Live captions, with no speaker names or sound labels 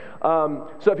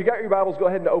So if you got your Bibles, go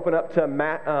ahead and open up to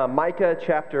Micah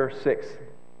chapter 6.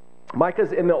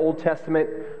 Micah's in the Old Testament,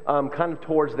 kind of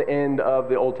towards the end of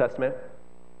the Old Testament.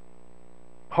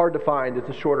 Hard to find. It's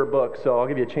a shorter book, so I'll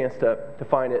give you a chance to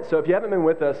find it. So if you haven't been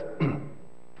with us,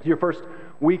 it's your first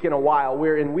week in a while.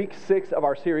 We're in week 6 of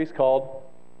our series called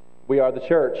We Are the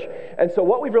Church. And so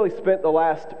what we've really spent the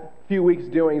last few weeks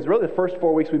doing is really the first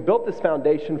 4 weeks, we built this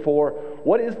foundation for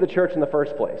what is the church in the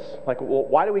first place? Like, well,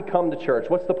 why do we come to church?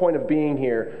 What's the point of being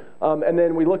here? And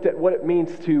then we looked at what it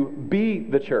means to be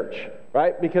the church,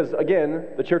 right? Because again,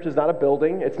 the church is not a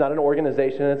building, it's not an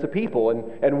organization, it's a people,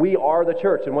 and we are the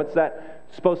church. And what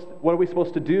are we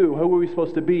supposed to do? Who are we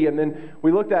supposed to be? And then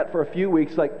we looked at for a few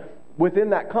weeks, like, within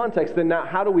that context, then now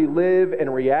how do we live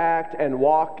and react and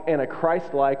walk in a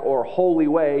Christ-like or holy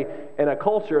way in a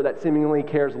culture that seemingly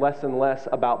cares less and less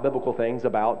about biblical things,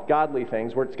 about godly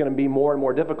things, where it's going to be more and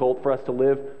more difficult for us to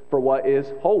live for what is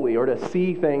holy or to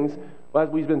see things, as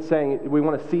we've been saying, we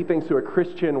want to see things through a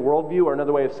Christian worldview, or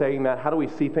another way of saying that, how do we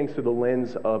see things through the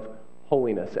lens of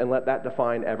holiness and let that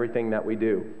define everything that we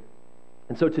do?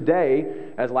 And so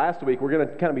today, as last week, we're going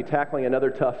to kind of be tackling another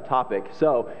tough topic.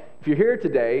 So if you're here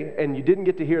today and you didn't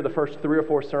get to hear the first 3 or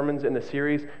 4 sermons in the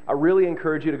series, I really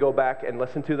encourage you to go back and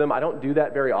listen to them. I don't do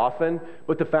that very often,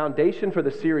 but the foundation for the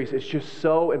series is just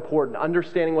so important.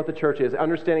 Understanding what the church is,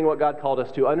 understanding what God called us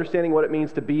to, understanding what it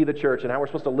means to be the church and how we're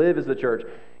supposed to live as the church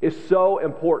is so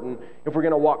important if we're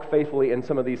going to walk faithfully in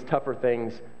some of these tougher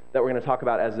things that we're going to talk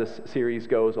about as this series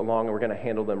goes along, and we're going to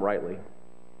handle them rightly.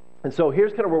 And so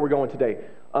here's kind of where we're going today.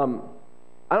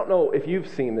 I don't know if you've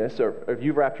seen this or if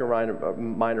you've wrapped your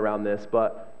mind around this,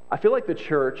 but I feel like the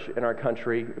church in our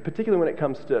country, particularly when it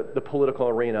comes to the political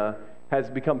arena,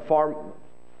 has become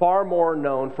far more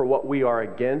known for what we are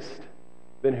against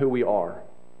than who we are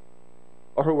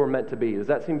or who we're meant to be. Does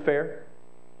that seem fair?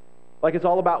 Like, it's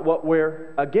all about what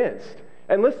we're against.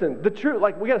 And listen, the truth,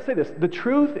 like, we got to say this, the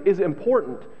truth is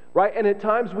important, right? And at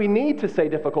times we need to say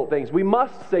difficult things. We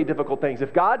must say difficult things.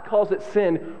 If God calls it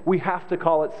sin, we have to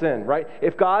call it sin, right?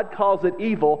 If God calls it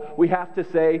evil, we have to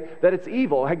say that it's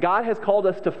evil. God has called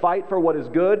us to fight for what is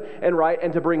good and right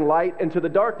and to bring light into the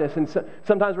darkness. And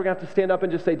sometimes we're going to have to stand up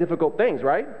and just say difficult things,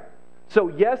 right? So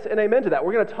yes and amen to that.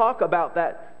 We're going to talk about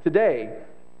that today.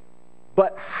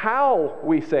 But how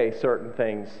we say certain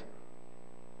things,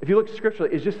 if you look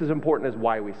scripturally, is just as important as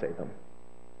why we say them.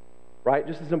 Right?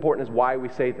 Just as important as why we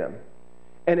say them.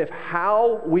 And if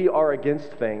how we are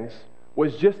against things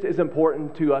was just as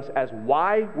important to us as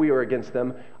why we are against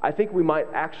them, I think we might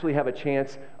actually have a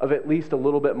chance of at least a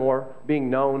little bit more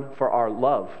being known for our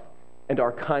love and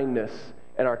our kindness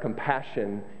and our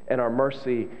compassion and our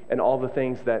mercy and all the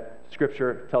things that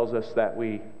Scripture tells us that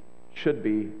we should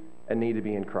be and need to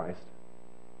be in Christ.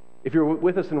 If you're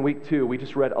with us in week 2, we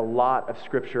just read a lot of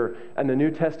Scripture, and the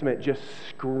New Testament just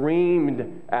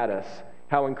screamed at us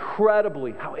how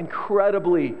incredibly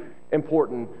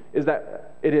important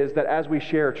it is that as we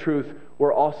share truth,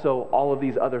 we're also all of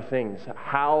these other things.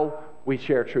 How we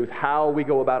share truth, how we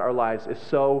go about our lives is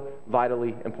so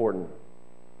vitally important.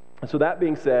 And so that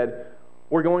being said,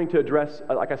 we're going to address,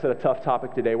 like I said, a tough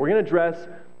topic today. We're going to address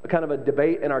a kind of a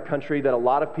debate in our country that a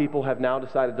lot of people have now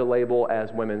decided to label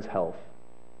as women's health.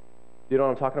 You know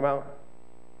what I'm talking about?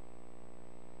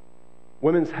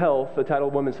 Women's health, the title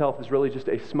of women's health is really just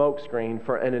a smokescreen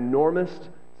for an enormous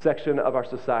section of our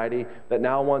society that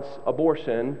now wants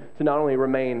abortion to not only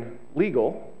remain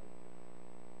legal,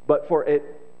 but for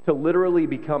it to literally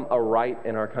become a right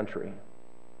in our country.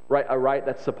 Right? A right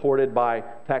that's supported by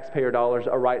taxpayer dollars,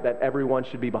 a right that everyone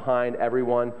should be behind,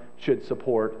 everyone should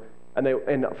support.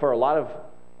 And for a lot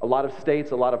of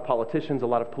states, a lot of politicians, a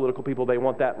lot of political people, they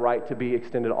want that right to be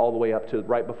extended all the way up to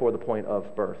right before the point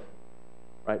of birth.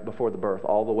 Right before the birth,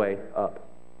 all the way up.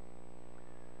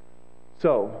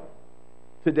 So,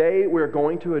 today we're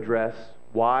going to address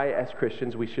why, as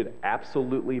Christians, we should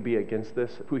absolutely be against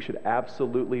this. We should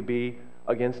absolutely be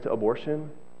against abortion,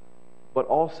 but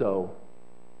also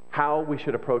how we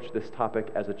should approach this topic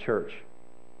as a church,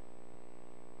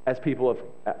 as people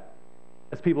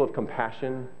of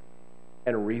compassion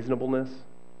and reasonableness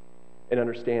and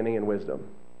understanding and wisdom.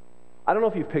 I don't know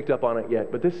if you've picked up on it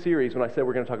yet, but this series, when I said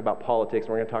we're going to talk about politics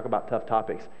and we're going to talk about tough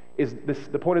topics,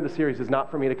 the point of the series is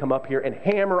not for me to come up here and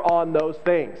hammer on those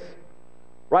things.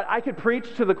 Right? I could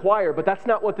preach to the choir, but that's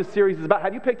not what this series is about.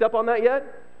 Have you picked up on that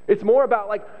yet? It's more about,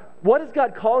 like, what is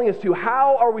God calling us to?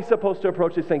 How are we supposed to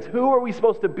approach these things? Who are we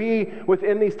supposed to be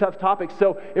within these tough topics?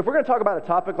 So if we're going to talk about a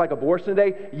topic like abortion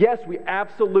today, yes, we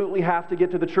absolutely have to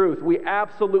get to the truth. We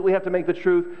absolutely have to make the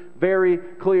truth very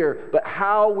clear. But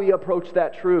how we approach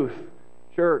that truth,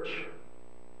 church,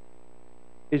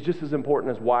 is just as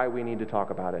important as why we need to talk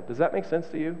about it. Does that make sense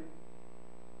to you?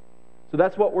 So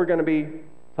that's what we're going to be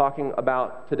talking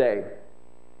about today.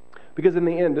 Because in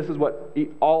the end, this is what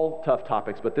all tough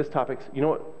topics, but this topic, you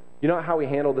know how we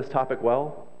handle this topic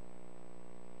well?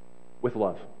 With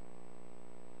love.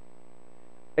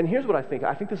 And here's what I think.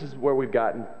 I think this is where we've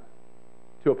gotten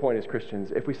to a point as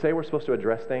Christians. If we say we're supposed to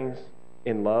address things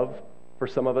in love, for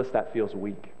some of us that feels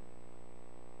weak. Do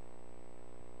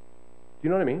you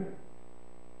know what I mean?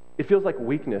 It feels like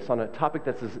weakness on a topic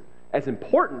that's as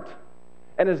important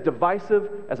and as divisive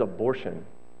as abortion.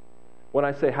 When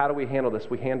I say, how do we handle this?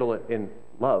 We handle it in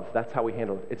love. That's how we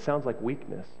handle it. It sounds like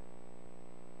weakness.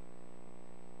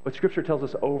 But Scripture tells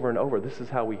us over and over, this is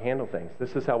how we handle things.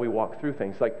 This is how we walk through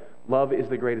things. Like, love is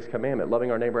the greatest commandment. Loving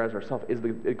our neighbor as ourselves is the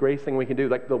greatest thing we can do.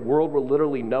 Like, the world will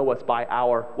literally know us by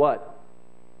our what?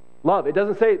 Love. It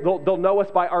doesn't say they'll know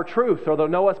us by our truth or they'll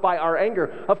know us by our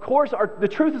anger. Of course, the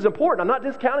truth is important. I'm not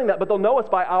discounting that, but they'll know us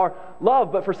by our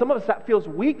love. But for some of us, that feels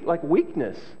weak, like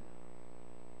weakness.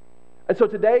 And so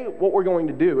today, what we're going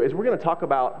to do is we're going to talk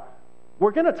about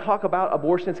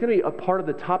abortion. It's going to be a part of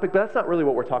the topic, but that's not really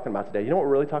what we're talking about today. You know what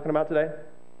we're really talking about today?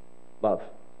 Love.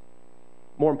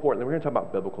 More importantly, we're going to talk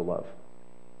about biblical love.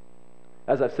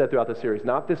 As I've said throughout the series,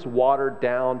 not this watered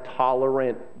down,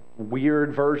 tolerant,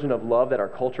 weird version of love that our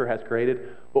culture has created,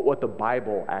 but what the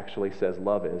Bible actually says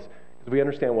love is. If we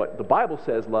understand what the Bible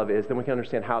says love is, then we can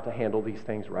understand how to handle these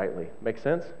things rightly. Make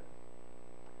sense?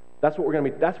 That's what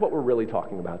we're really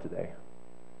talking about today.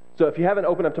 So if you haven't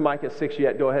opened up to Micah 6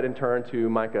 yet, go ahead and turn to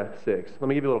Micah 6. Let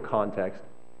me give you a little context.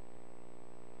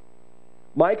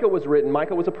 Micah was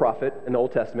a prophet in the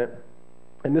Old Testament,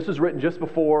 and this was written just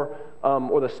before,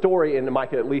 or the story in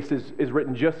Micah at least is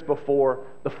written just before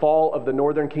the fall of the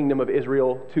northern kingdom of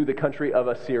Israel to the country of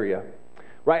Assyria.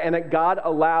 Right, and that God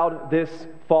allowed this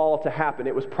fall to happen.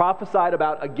 It was prophesied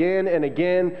about again and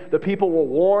again. The people were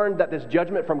warned that this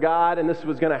judgment from God and this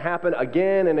was going to happen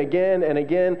again and again and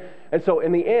again. And so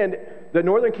in the end, the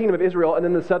northern kingdom of Israel and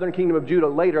then the southern kingdom of Judah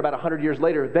later, about 100 years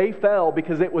later, they fell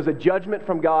because it was a judgment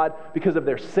from God because of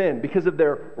their sin, because of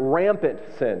their rampant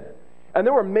sin. And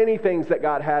there were many things that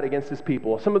God had against his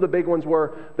people. Some of the big ones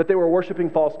were that they were worshiping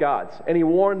false gods. And he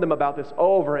warned them about this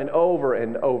over and over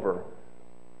and over.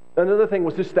 Another thing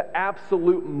was just the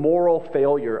absolute moral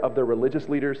failure of their religious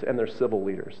leaders and their civil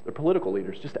leaders, their political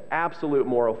leaders, just absolute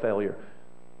moral failure.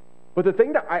 But the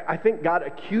thing that I think God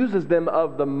accuses them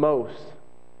of the most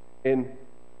in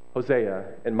Hosea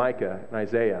and Micah and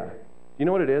Isaiah, you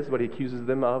know what it is, what he accuses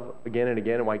them of again and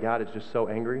again, and why God is just so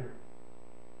angry?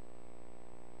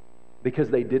 Because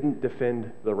they didn't defend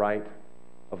the right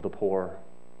of the poor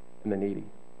and the needy.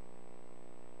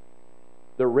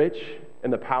 The rich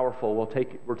and the powerful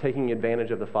were taking advantage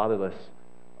of the fatherless,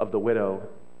 of the widow,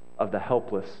 of the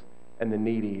helpless, and the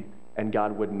needy, and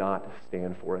God would not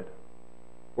stand for it.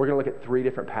 We're going to look at 3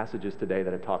 different passages today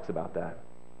that it talks about that.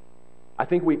 I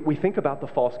think we think about the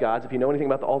false gods, if you know anything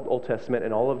about the Old Testament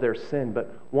and all of their sin,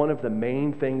 but one of the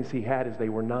main things he had is they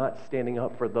were not standing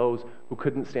up for those who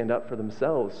couldn't stand up for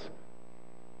themselves.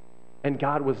 And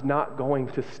God was not going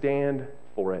to stand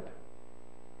for it.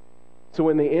 So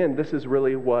in the end, this is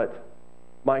really what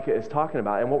Micah is talking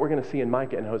about. And what we're going to see in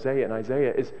Micah and Hosea and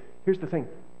Isaiah is, here's the thing.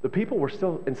 The people were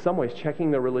still, in some ways, checking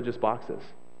their religious boxes.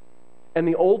 In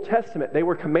the Old Testament, they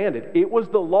were commanded. It was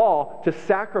the law to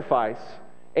sacrifice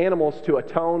animals to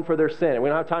atone for their sin. And we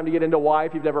don't have time to get into why,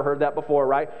 if you've never heard that before,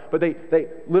 right? But they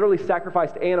literally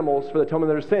sacrificed animals for the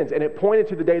atonement of their sins. And it pointed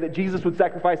to the day that Jesus would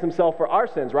sacrifice himself for our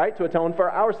sins, right? To atone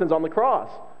for our sins on the cross.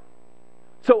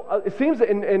 So it seems that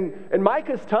in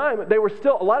Micah's time,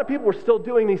 a lot of people were still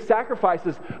doing these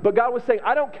sacrifices, but God was saying,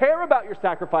 I don't care about your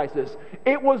sacrifices.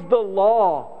 It was the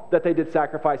law that they did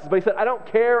sacrifices. But he said, I don't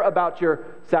care about your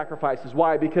sacrifices.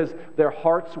 Why? Because their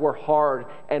hearts were hard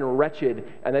and wretched,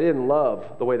 and they didn't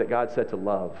love the way that God said to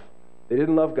love. They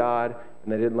didn't love God,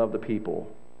 and they didn't love the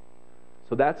people.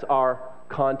 So that's our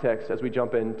context as we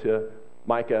jump into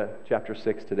Micah chapter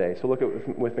 6 today. So look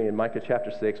with me in Micah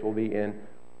chapter 6. We'll be in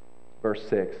Verse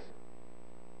 6.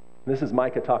 This is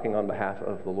Micah talking on behalf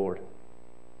of the Lord.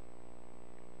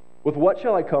 With what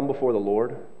shall I come before the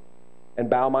Lord and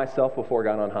bow myself before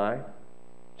God on high?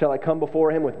 Shall I come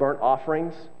before him with burnt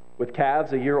offerings, with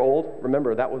calves a year old?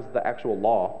 Remember, that was the actual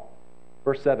law.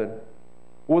 Verse 7.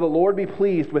 Will the Lord be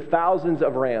pleased with thousands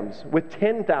of rams, with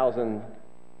 10,000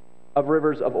 of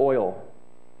rivers of oil?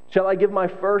 Shall I give my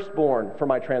firstborn for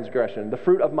my transgression, the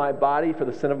fruit of my body for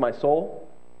the sin of my soul?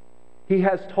 He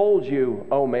has told you,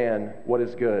 O man, what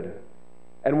is good.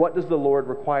 And what does the Lord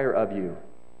require of you?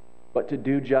 But to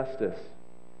do justice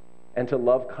and to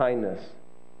love kindness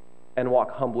and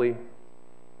walk humbly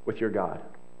with your God.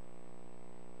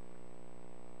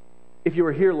 If you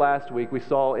were here last week, we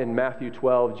saw in Matthew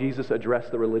 12, Jesus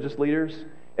addressed the religious leaders.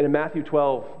 And in Matthew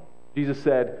 12, Jesus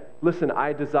said, listen,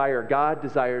 God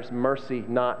desires mercy,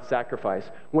 not sacrifice.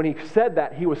 When he said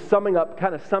that, he was summing up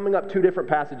two different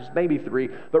passages, maybe three,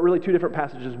 but really two different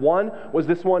passages. One was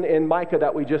this one in Micah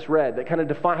that we just read that kind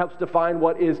of helps define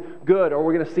what is good, or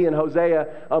we're going to see in Hosea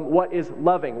what is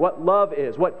loving, what love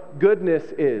is, what goodness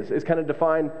is kind of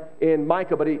defined in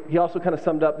Micah. But he also kind of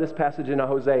summed up this passage in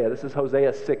Hosea. This is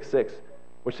Hosea 6:6,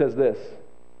 which says this,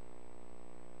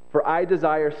 for I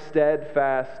desire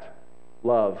steadfast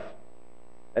love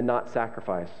and not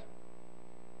sacrifice,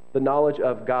 the knowledge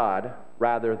of God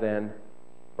rather than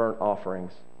burnt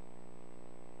offerings.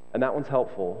 And that one's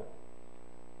helpful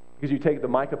because you take the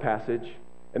Micah passage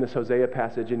and this Hosea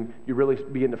passage and you really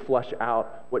begin to flesh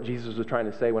out what Jesus was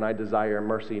trying to say when I desire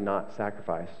mercy, not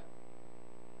sacrifice.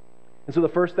 And so the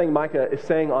first thing Micah is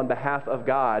saying on behalf of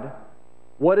God,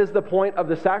 what is the point of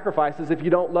the sacrifices if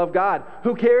you don't love God?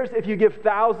 Who cares if you give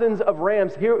thousands of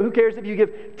rams? Who cares if you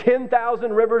give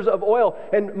 10,000 rivers of oil?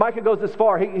 And Micah goes this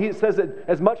far. He says it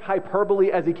as much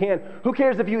hyperbole as he can. Who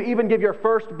cares if you even give your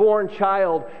firstborn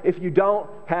child if you don't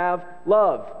have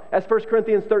love? As 1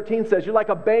 Corinthians 13 says, you're like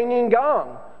a banging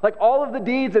gong. Like all of the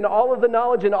deeds and all of the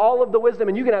knowledge and all of the wisdom,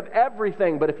 and you can have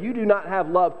everything, but if you do not have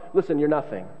love, listen, you're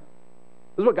nothing.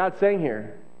 This is what God's saying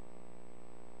here.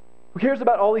 Who cares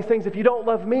about all these things if you don't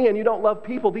love me and you don't love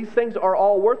people? These things are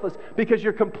all worthless because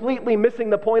you're completely missing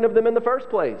the point of them in the first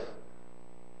place.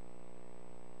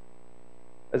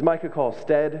 As Micah calls,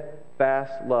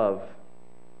 steadfast love.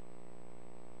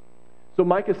 So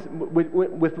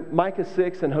with Micah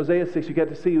 6 and Hosea 6, you get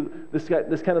to see this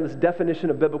definition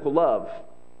of biblical love,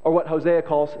 or what Hosea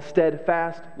calls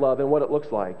steadfast love and what it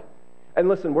looks like. And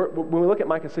listen, when we look at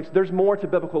Micah 6, there's more to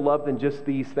biblical love than just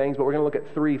these things, but we're going to look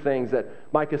at three things that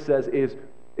Micah says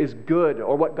is good,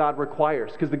 or what God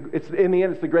requires. Because in the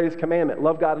end, it's the greatest commandment.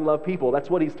 Love God and love people. That's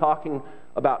what he's talking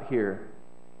about here.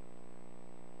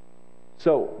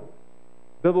 So,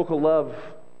 biblical love,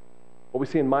 what we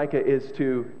see in Micah, is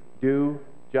to do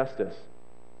justice.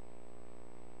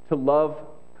 To love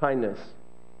kindness.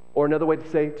 Or another way to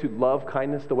say to love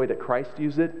kindness, the way that Christ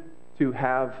used it, to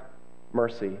have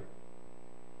mercy.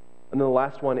 And then the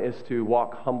last one is to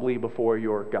walk humbly before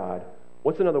your God.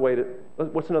 What's another way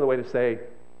to say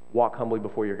walk humbly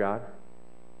before your God?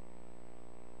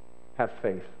 Have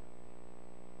faith.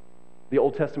 The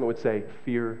Old Testament would say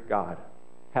fear God.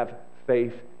 Have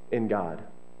faith in God.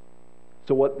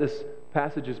 So what this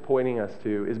passage is pointing us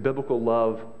to is biblical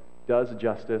love does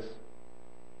justice,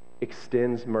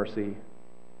 extends mercy,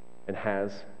 and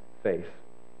has faith.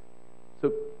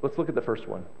 So let's look at the first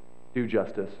one. Do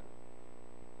justice.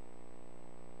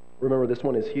 Remember, this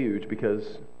one is huge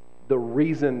because the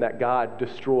reason that God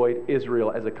destroyed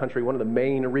Israel as a country, one of the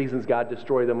main reasons God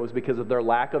destroyed them was because of their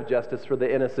lack of justice for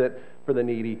the innocent, for the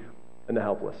needy, and the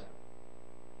helpless.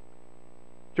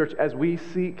 Church, as we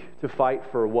seek to fight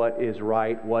for what is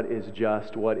right, what is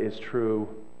just, what is true,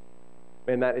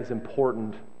 man, that is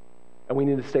important. And we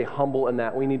need to stay humble in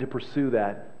that. We need to pursue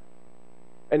that.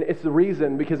 And it's the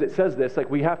reason, because it says this, like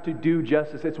we have to do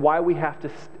justice. It's why we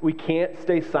can't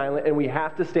stay silent, and we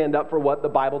have to stand up for what the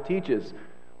Bible teaches.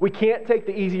 We can't take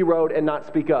the easy road and not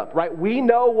speak up, right? We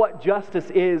know what justice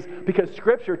is because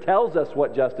Scripture tells us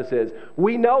what justice is.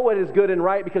 We know what is good and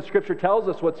right because Scripture tells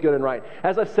us what's good and right.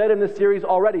 As I've said in this series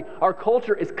already, our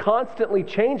culture is constantly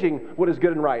changing what is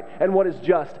good and right and what is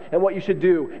just and what you should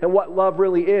do and what love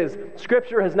really is.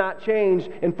 Scripture has not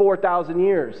changed in 4,000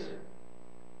 years.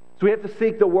 So we have to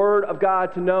seek the Word of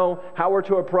God to know how we're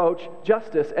to approach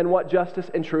justice and what justice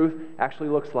and truth actually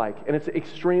looks like. And it's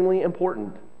extremely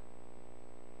important.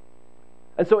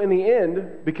 And so in the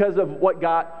end, because of what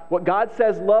God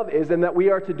says love is and that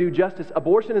we are to do justice,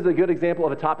 abortion is a good example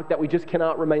of a topic that we just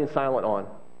cannot remain silent on.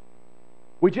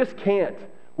 We just can't.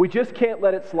 We just can't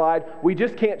let it slide. We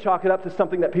just can't chalk it up to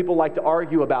something that people like to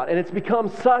argue about. And it's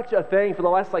become such a thing for the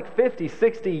last 50,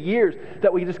 60 years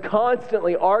that we just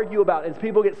constantly argue about and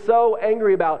people get so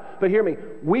angry about. But hear me,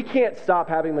 we can't stop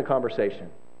having the conversation.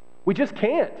 We just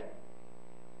can't.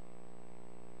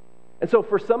 And so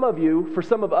for some of you, for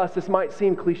some of us, this might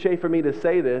seem cliche for me to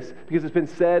say this because it's been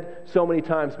said so many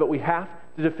times, but we have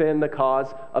to defend the cause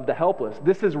of the helpless.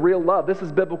 This is real love. This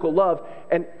is biblical love.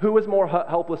 And who is more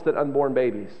helpless than unborn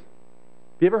babies?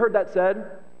 Have you ever heard that said?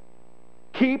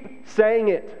 Keep saying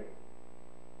it.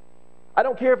 I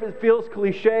don't care if it feels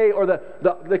cliche or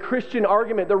the Christian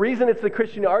argument. The reason it's the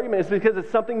Christian argument is because it's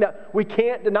something that we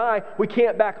can't deny, we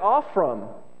can't back off from.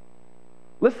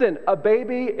 Listen, a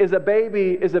baby is a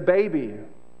baby is a baby.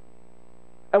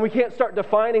 And we can't start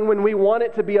defining when we want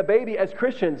it to be a baby as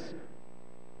Christians.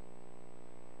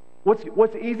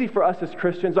 What's easy for us as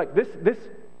Christians, like this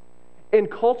in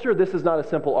culture, this is not a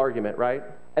simple argument, right?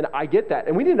 And I get that,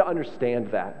 and we need to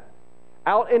understand that.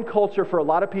 Out in culture, for a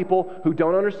lot of people who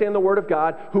don't understand the Word of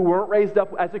God, who weren't raised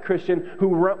up as a Christian, who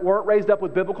weren't raised up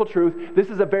with biblical truth, this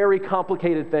is a very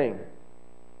complicated thing.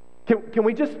 Can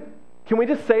we just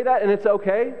say that and it's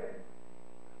okay?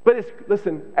 But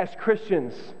listen, as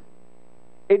Christians,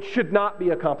 it should not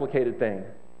be a complicated thing.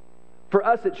 For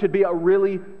us, it should be a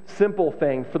really simple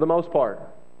thing for the most part.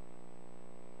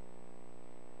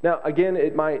 Now, again,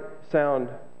 it might sound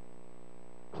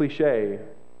cliche,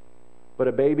 but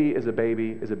a baby is a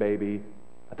baby is a baby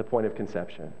at the point of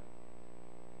conception.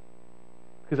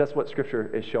 Because that's what Scripture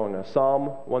is showing us. Psalm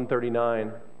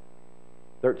 139,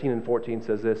 13 and 14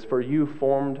 says this, "For you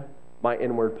formed my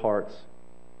inward parts.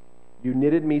 You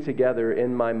knitted me together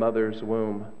in my mother's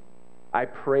womb. I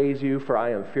praise you, for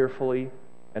I am fearfully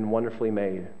and wonderfully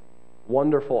made.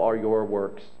 Wonderful are your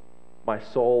works. My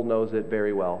soul knows it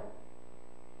very well."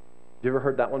 You ever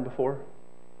heard that one before?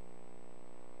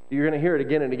 You're going to hear it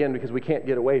again and again because we can't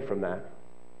get away from that.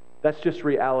 That's just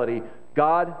reality.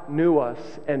 God knew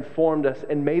us and formed us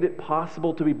and made it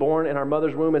possible to be born in our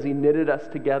mother's womb as He knitted us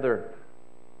together.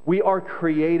 We are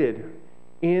created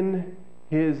in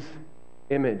His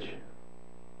image.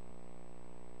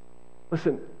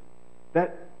 Listen,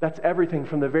 that's everything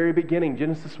from the very beginning.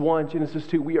 Genesis 1, Genesis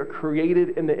 2. We are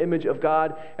created in the image of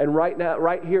God. And right now,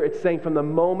 right here, it's saying from the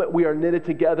moment we are knitted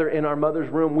together in our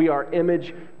mother's womb, we are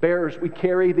image bearers. We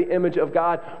carry the image of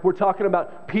God. We're talking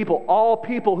about people, all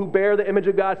people who bear the image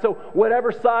of God. So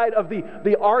whatever side of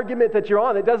the argument that you're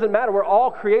on, it doesn't matter. We're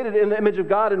all created in the image of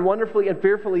God and wonderfully and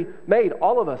fearfully made,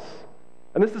 all of us.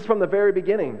 And this is from the very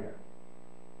beginning.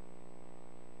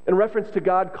 In reference to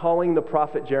God calling the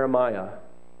prophet Jeremiah,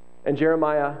 in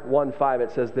Jeremiah 1:5,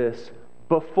 it says this,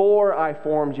 "Before I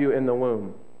formed you in the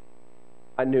womb,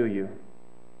 I knew you.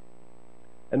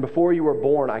 And before you were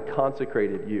born, I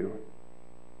consecrated you.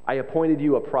 I appointed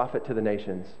you a prophet to the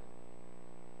nations."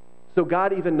 So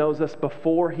God even knows us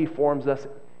before He forms us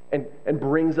and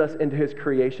brings us into His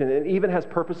creation, and even has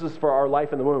purposes for our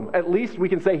life in the womb. At least we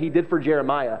can say He did for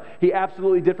Jeremiah. He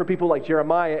absolutely did for people like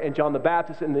Jeremiah and John the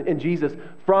Baptist and Jesus.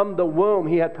 From the womb,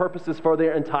 He had purposes for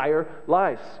their entire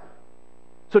lives.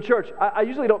 So church, I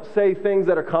usually don't say things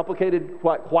that are complicated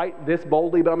quite this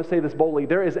boldly, but I'm going to say this boldly.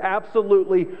 There is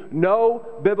absolutely no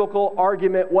biblical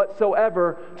argument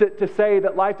whatsoever to say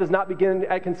that life does not begin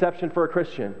at conception for a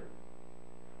Christian.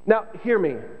 Now, hear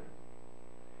me.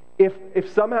 If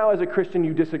somehow as a Christian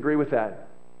you disagree with that,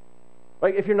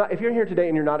 like if you're here today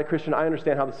and you're not a Christian, I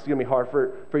understand how this is going to be hard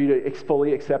for you to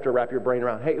fully accept or wrap your brain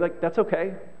around. Hey, like that's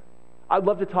okay. I'd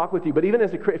love to talk with you, but even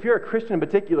if you're a Christian in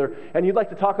particular and you'd like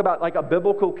to talk about like a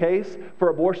biblical case for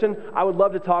abortion, I would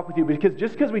love to talk with you, because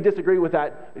just because we disagree on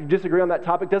that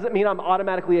topic doesn't mean I'm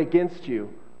automatically against you.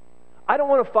 I don't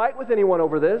want to fight with anyone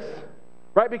over this,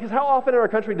 right? Because how often in our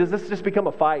country does this just become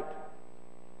a fight?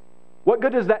 What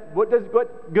good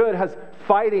has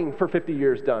fighting for 50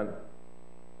 years done?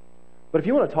 But if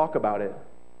you want to talk about it,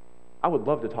 I would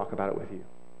love to talk about it with you.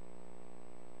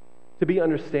 To be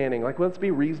understanding, like let's be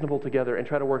reasonable together and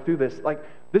try to work through this. Like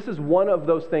this is one of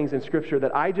those things in Scripture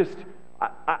that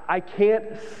I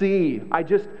can't see.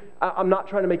 I'm not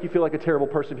trying to make you feel like a terrible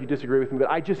person if you disagree with me, but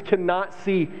I just cannot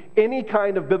see any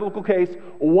kind of biblical case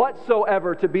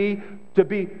whatsoever to be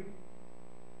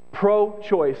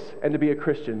pro-choice and to be a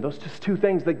Christian. Those just two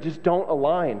things that just don't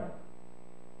align.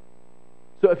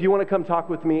 So if you want to come talk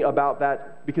with me about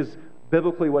that, because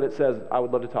biblically what it says, I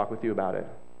would love to talk with you about it.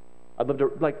 I'd love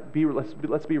to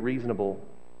let's be reasonable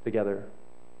together.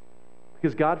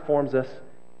 Because God forms us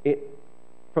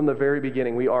from the very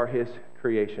beginning. We are His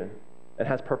creation and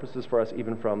has purposes for us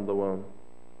even from the womb.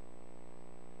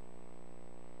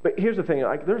 But here's the thing,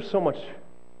 like there's so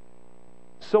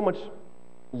much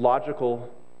logical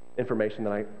information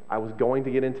that I was going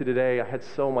to get into today. I had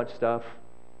so much stuff.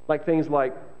 Like things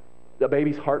like a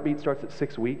baby's heartbeat starts at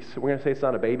 6 weeks. We're going to say it's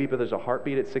not a baby, but there's a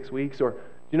heartbeat at 6 weeks. Or do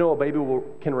you know a baby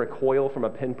can recoil from a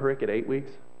pinprick at 8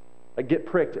 weeks? Like get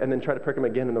pricked and then try to prick them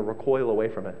again and they'll recoil away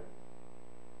from it.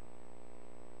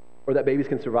 Or that babies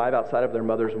can survive outside of their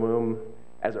mother's womb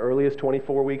as early as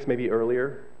 24 weeks, maybe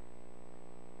earlier.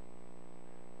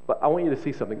 But I want you to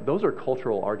see something. Those are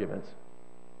cultural arguments.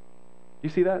 You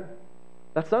see that?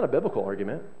 That's not a biblical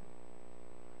argument.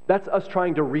 That's us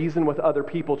trying to reason with other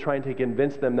people, trying to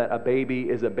convince them that a baby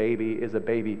is a baby is a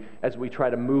baby, as we try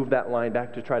to move that line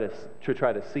back to try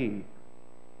to see.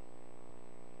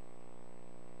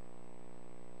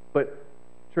 But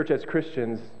church, as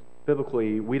Christians,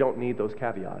 biblically, we don't need those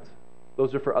caveats.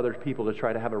 Those are for other people to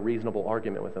try to have a reasonable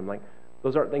argument with them. Like,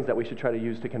 Those aren't things that we should try to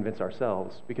use to convince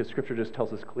ourselves, because Scripture just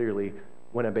tells us clearly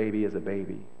when a baby is a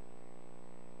baby.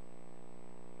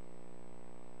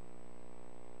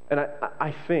 And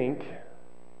I think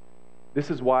this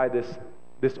is why this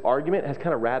argument has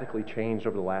kind of radically changed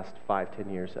over the last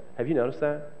 5-10 years. Have you noticed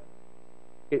that?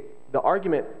 The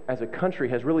argument as a country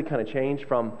has really kind of changed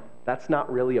from that's not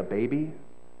really a baby,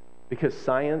 because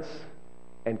science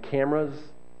and cameras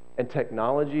and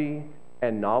technology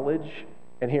and knowledge,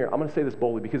 and here, I'm going to say this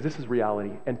boldly because this is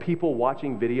reality, and people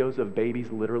watching videos of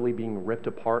babies literally being ripped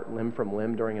apart limb from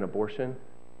limb during an abortion,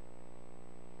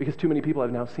 because too many people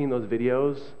have now seen those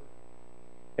videos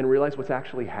and realize what's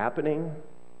actually happening.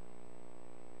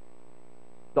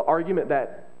 The argument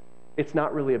that it's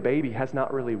not really a baby has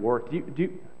not really worked.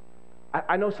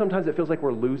 I know sometimes it feels like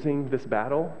we're losing this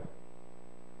battle,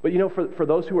 but for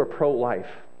those who are pro-life,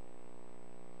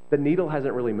 the needle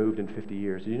hasn't really moved in 50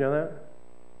 years. Did you know that?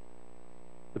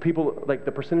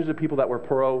 The percentage of people that were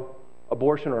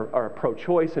pro-abortion or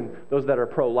pro-choice and those that are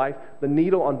pro-life, the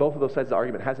needle on both of those sides of the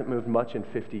argument hasn't moved much in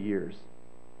 50 years.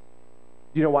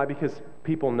 Do you know why? Because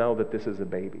people know that this is a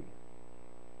baby.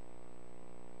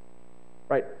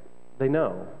 Right? They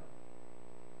know.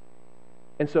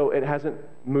 And so it hasn't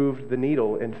moved the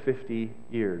needle in 50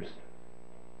 years.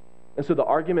 And so the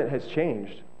argument has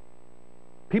changed.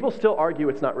 People still argue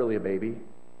it's not really a baby,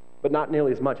 but not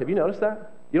nearly as much. Have you noticed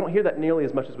that? You don't hear that nearly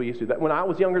as much as we used to. That when I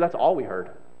was younger, that's all we heard.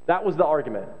 That was the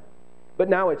argument. But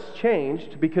now it's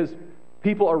changed because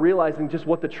people are realizing just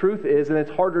what the truth is, and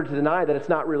it's harder to deny that it's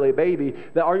not really a baby.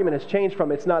 The argument has changed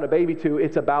from it's not a baby to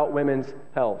it's about women's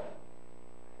health.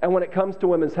 And when it comes to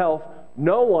women's health,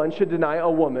 no one should deny a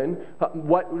woman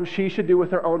what she should do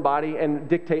with her own body and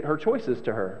dictate her choices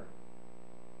to her.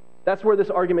 That's where this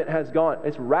argument has gone.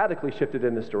 It's radically shifted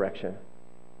in this direction.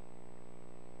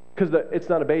 Because the it's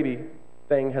not a baby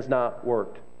thing has not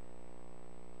worked.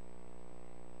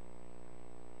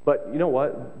 But you know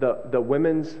what? The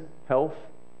women's health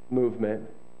movement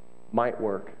might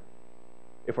work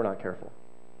if we're not careful.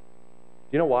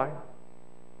 You know why?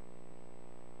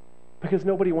 Because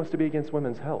nobody wants to be against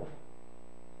women's health.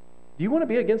 Do you want to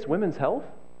be against women's health?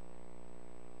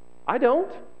 I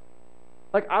don't.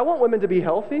 I want women to be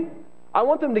healthy. I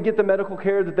want them to get the medical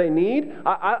care that they need.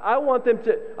 I want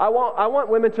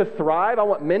women to thrive. I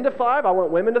want men to thrive. I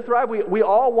want women to thrive. We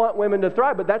all want women to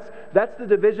thrive, but that's the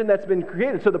division that's been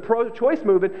created. So the pro-choice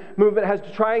movement has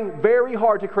trying very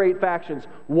hard to create factions.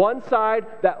 One side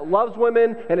that loves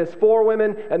women and is for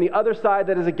women, and the other side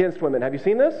that is against women. Have you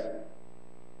seen this?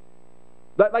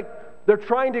 They're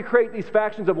trying to create these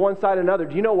factions of one side and another.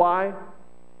 Do you know why?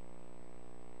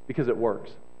 Because it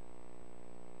works.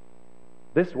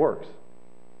 This works.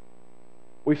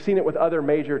 We've seen it with other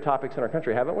major topics in our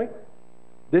country, haven't we?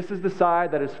 This is the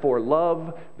side that is for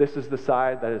love. This is the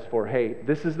side that is for hate.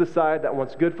 This is the side that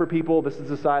wants good for people. This is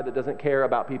the side that doesn't care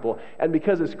about people. And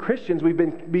because as Christians,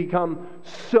 we've become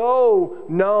so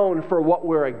known for what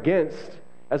we're against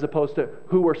as opposed to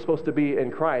who we're supposed to be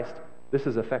in Christ, this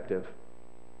is effective.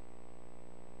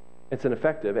 It's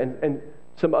ineffective. And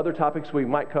some other topics we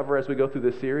might cover as we go through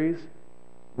this series,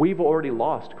 we've already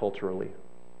lost culturally.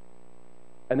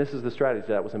 And this is the strategy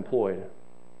that was employed.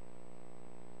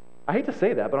 I hate to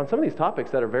say that, but on some of these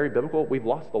topics that are very biblical, we've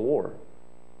lost the war.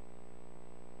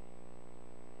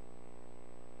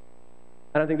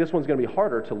 And I think this one's going to be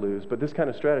harder to lose, but this kind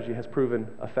of strategy has proven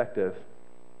effective.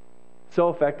 So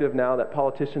effective now that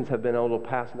politicians have been able to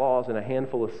pass laws in a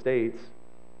handful of states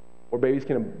where babies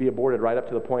can be aborted right up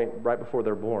to the point right before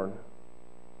they're born.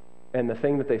 And the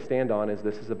thing that they stand on is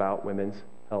this is about women's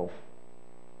health.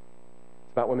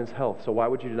 It's about women's health. So why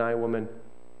would you deny a woman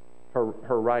her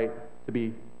right to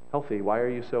be healthy? Why are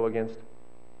you so against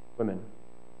women?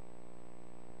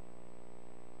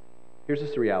 Here's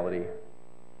just the reality.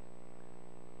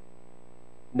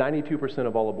 92%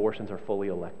 of all abortions are fully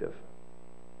elective.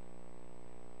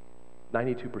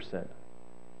 92%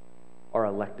 are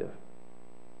elective.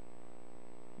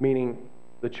 Meaning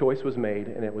the choice was made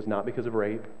and it was not because of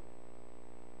rape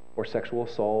or sexual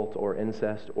assault or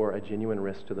incest or a genuine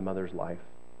risk to the mother's life.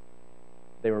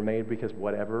 They were made because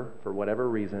for whatever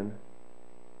reason,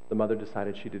 the mother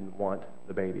decided she didn't want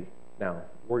the baby. Now,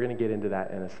 we're going to get into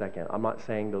that in a second. I'm not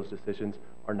saying those decisions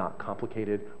are not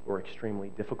complicated or extremely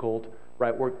difficult,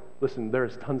 right? Listen,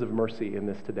 there's tons of mercy in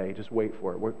this today. Just wait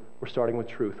for it. We're starting with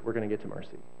truth. We're going to get to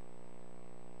mercy.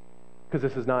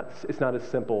 Because it's not as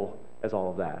simple as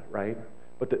all of that, right?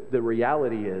 But the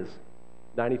reality is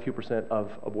 92%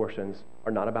 of abortions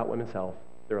are not about women's health.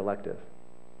 They're elective.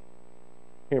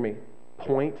 Hear me.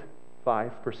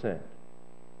 0.5%.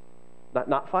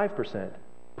 Not 5%.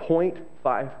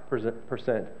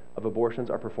 0.5% of abortions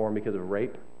are performed because of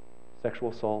rape,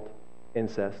 sexual assault,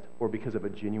 incest, or because of a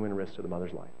genuine risk to the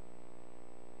mother's life.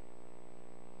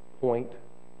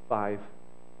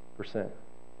 0.5%.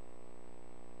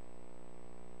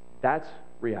 That's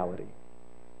reality.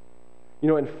 You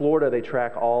know, in Florida, they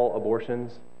track all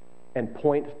abortions, and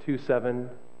 0.27%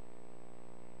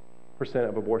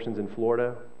 of abortions in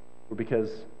Florida were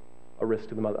because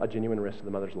a genuine risk to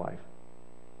the mother's life.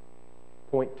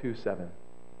 0.27.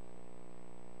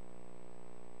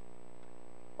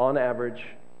 On average,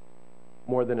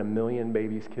 more than 1 million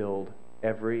babies killed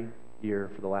every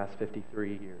year for the last 50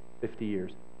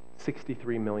 years.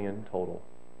 63 million total.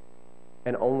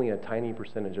 And only a tiny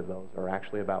percentage of those are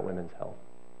actually about women's health.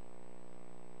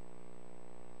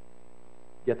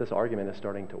 Yet this argument is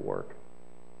starting to work.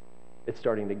 It's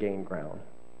starting to gain ground.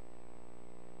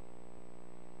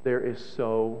 There is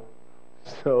so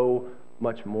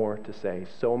much more to say,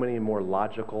 so many more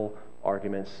logical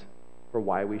arguments for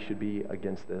why we should be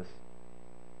against this.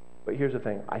 But here's the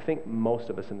thing. I think most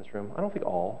of us in this room, I don't think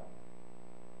all,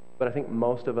 but I think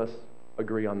most of us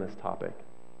agree on this topic.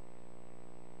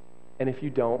 And if you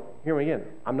don't, hear me again,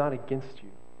 I'm not against you.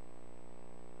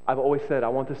 I've always said I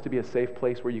want this to be a safe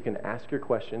place where you can ask your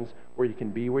questions, where you can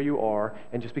be where you are,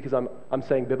 and just because I'm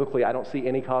saying biblically I don't see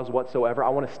any cause whatsoever, I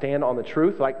want to stand on the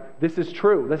truth. Like, this is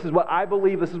true. This is what I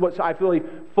believe. This is what I believe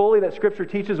fully that Scripture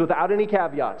teaches without any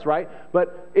caveats, right?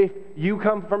 But if you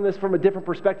come from this from a different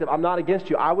perspective, I'm not against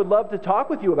you. I would love to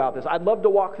talk with you about this. I'd love to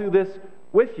walk through this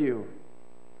with you.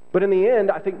 But in the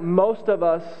end, I think most of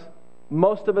us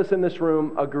in this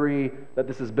room agree that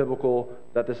this is biblical,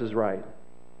 that this is right.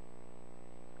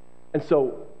 And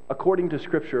so, according to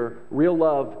Scripture, real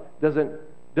love doesn't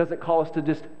call us to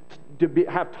just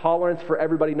have tolerance for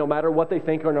everybody, no matter what they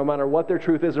think or no matter what their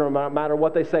truth is or no matter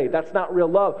what they say. That's not real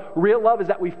love. Real love is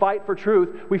that we fight for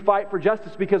truth, we fight for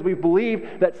justice because we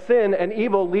believe that sin and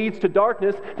evil leads to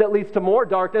darkness, that leads to more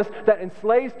darkness, that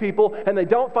enslaves people, and they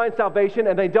don't find salvation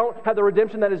and they don't have the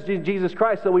redemption that is Jesus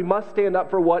Christ. So we must stand up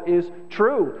for what is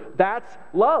true. That's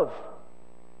love.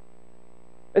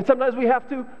 And sometimes we have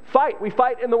to fight. We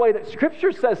fight in the way that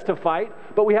Scripture says to fight,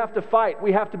 but we have to fight.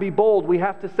 We have to be bold. We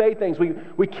have to say things.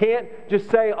 We can't just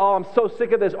say, oh, I'm so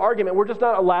sick of this argument. We're just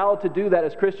not allowed to do that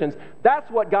as Christians. That's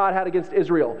what God had against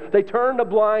Israel. They turned a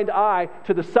blind eye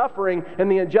to the suffering and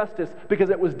the injustice because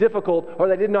it was difficult or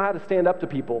they didn't know how to stand up to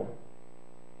people.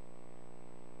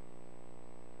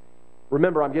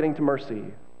 Remember, I'm getting to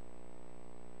mercy.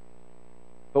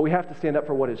 But we have to stand up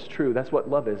for what is true. That's what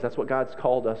love is. That's what God's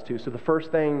called us to. So the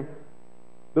first thing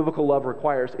biblical love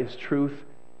requires is truth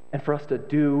and for us to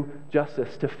do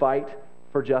justice, to fight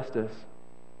for justice.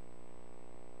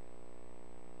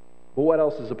 But what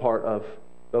else is a part of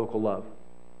biblical love?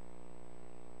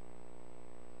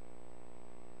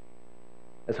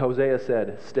 As Hosea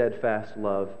said, steadfast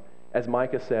love. As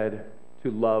Micah said,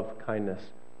 to love kindness.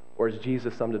 Or as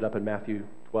Jesus summed it up in Matthew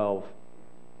 12,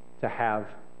 to have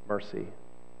mercy.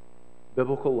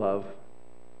 Biblical love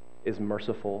is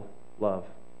merciful love.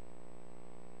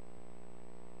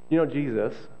 You know,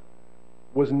 Jesus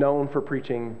was known for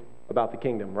preaching about the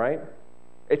kingdom, right?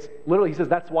 It's literally, he says,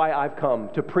 that's why I've come,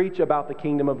 to preach about the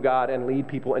kingdom of God and lead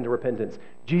people into repentance.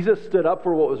 Jesus stood up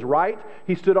for what was right.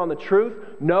 He stood on the truth,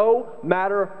 no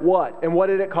matter what. And what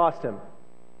did it cost him?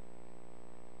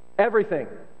 Everything.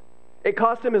 It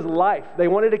cost him his life. They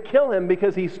wanted to kill him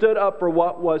because he stood up for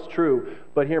what was true.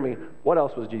 But hear me, what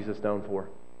else was Jesus known for?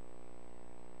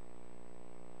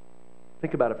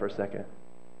 Think about it for a second.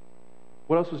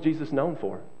 What else was Jesus known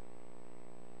for?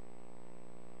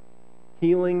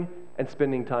 Healing and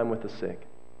spending time with the sick.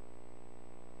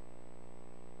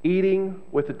 Eating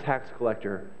with the tax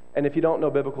collector. And if you don't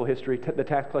know biblical history, the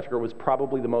tax collector was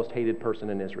probably the most hated person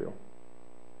in Israel.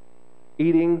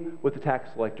 Eating with the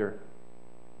tax collector.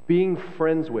 Being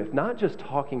friends with, not just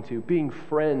talking to, being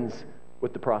friends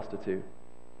with the prostitute.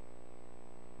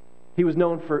 He was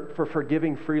known for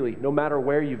forgiving freely, no matter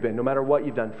where you've been, no matter what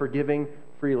you've done, forgiving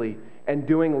freely, and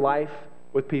doing life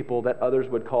with people that others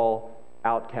would call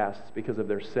outcasts because of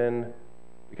their sin,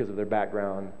 because of their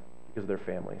background, because of their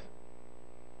families.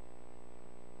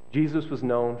 Jesus was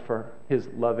known for his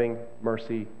loving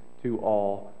mercy to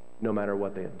all, no matter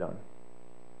what they had done.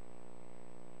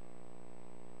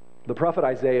 The prophet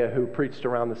Isaiah, who preached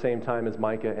around the same time as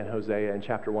Micah and Hosea in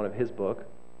chapter 1 of his book,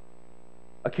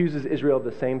 accuses Israel of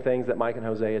the same things that Micah and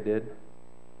Hosea did.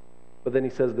 But then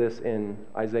he says this in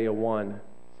Isaiah 1,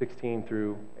 16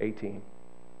 through 18.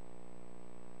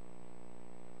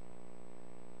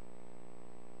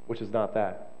 Which is not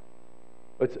that.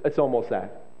 It's almost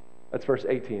that. That's verse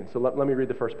 18. So let me read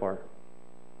the first part.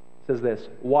 It says this,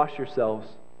 wash yourselves,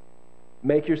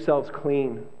 make yourselves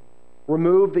clean,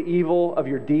 Remove the evil of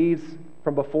your deeds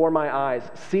from before my eyes.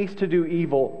 Cease to do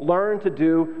evil. Learn to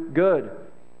do good.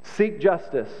 Seek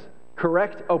justice.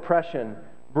 Correct oppression.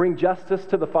 Bring justice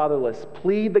to the fatherless.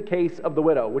 Plead the case of the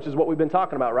widow, which is what we've been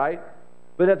talking about, right?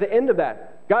 But at the end of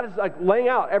that, God is like laying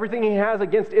out everything he has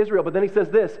against Israel. But then he says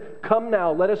this, come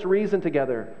now, let us reason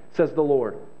together, says the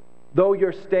Lord. Though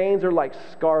your stains are like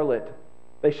scarlet,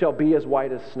 they shall be as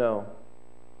white as snow.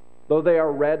 Though they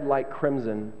are red like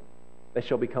crimson, they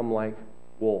shall become like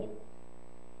wool.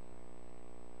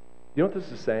 You know what this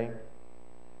is saying?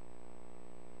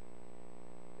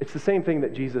 It's the same thing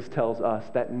that Jesus tells us,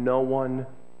 that no one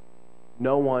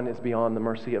is beyond the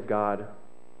mercy of God.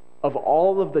 Of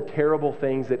all of the terrible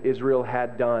things that Israel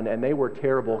had done, and they were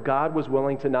terrible, God was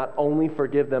willing to not only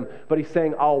forgive them, but he's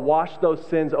saying, I'll wash those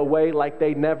sins away like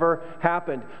they never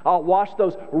happened. I'll wash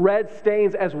those red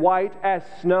stains as white as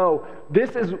snow.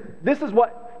 This is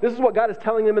what God is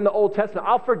telling them in the Old Testament.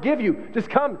 I'll forgive you.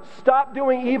 Just come, stop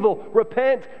doing evil,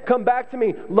 repent, come back to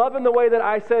me, love in the way that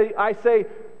I say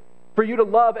for you to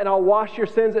love, and I'll wash your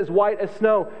sins as white as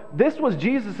snow. This was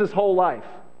Jesus' whole life.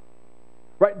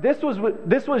 Right? This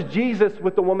was Jesus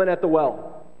with the woman at the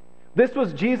well. This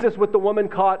was Jesus with the woman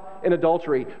caught in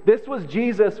adultery. This was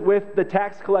Jesus with the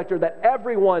tax collector that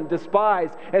everyone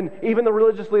despised. And even the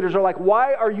religious leaders are like,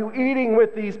 why are you eating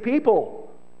with these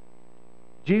people?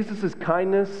 Jesus'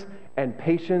 kindness and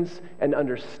patience and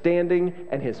understanding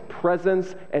and his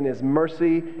presence and his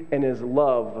mercy and his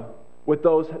love with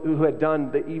those who had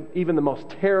done even the most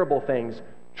terrible things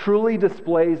truly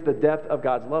displays the depth of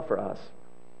God's love for us.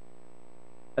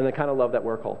 And the kind of love that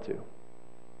we're called to.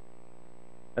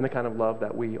 And the kind of love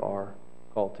that we are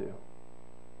called to.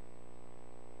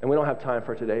 And we don't have time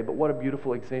for today, but what a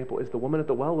beautiful example is the woman at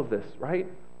the well of this, right?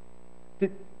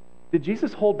 Did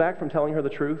Jesus hold back from telling her the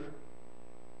truth?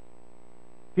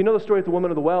 If you know the story of the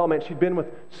woman of the well, man, she'd been with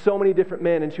so many different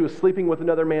men and she was sleeping with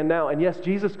another man now. And yes,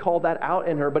 Jesus called that out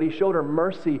in her, but he showed her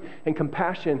mercy and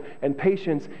compassion and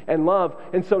patience and love.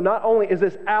 And so not only is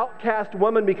this outcast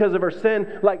woman because of her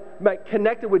sin like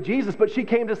connected with Jesus, but she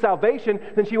came to salvation.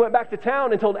 Then she went back to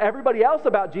town and told everybody else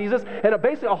about Jesus. And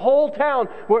basically a whole town,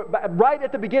 right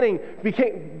at the beginning,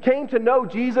 came to know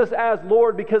Jesus as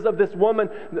Lord because of this woman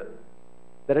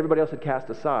that everybody else had cast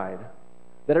aside.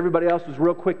 That everybody else was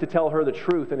real quick to tell her the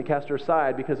truth and to cast her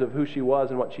aside because of who she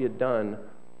was and what she had done.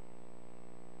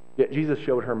 Yet Jesus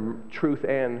showed her truth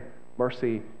and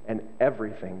mercy, and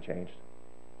everything changed.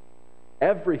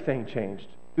 Everything changed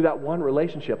through that one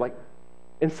relationship, like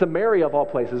in Samaria of all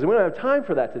places. And we don't have time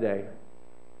for that today.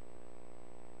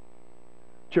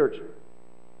 Church,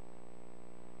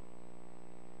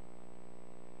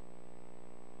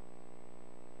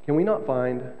 can we not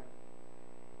find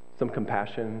some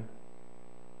compassion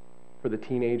for the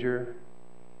teenager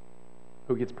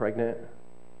who gets pregnant,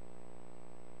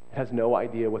 has no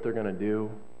idea what they're going to do,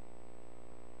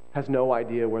 has no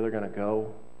idea where they're going to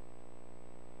go,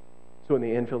 so in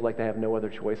the end feels like they have no other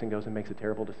choice and goes and makes a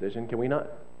terrible decision? Can we not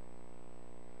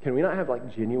have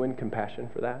like genuine compassion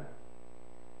for that?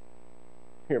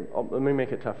 Here, let me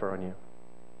make it tougher on you.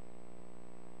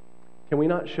 Can we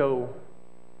not show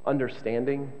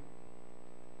understanding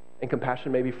and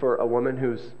compassion maybe for a woman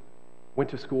who's went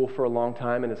to school for a long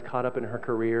time and is caught up in her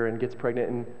career and gets pregnant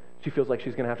and she feels like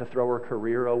she's going to have to throw her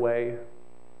career away,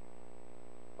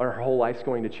 or her whole life's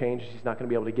going to change? She's not going to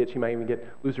be able to she might even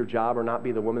lose her job or not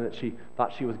be the woman that she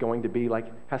thought she was going to be.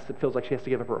 Feels like she has to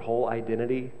give up her whole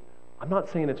identity. I'm not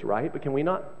saying it's right, but can we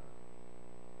not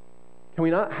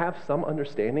have some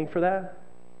understanding for that?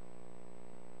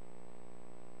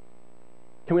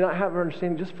 Can we not have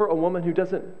understanding just for a woman who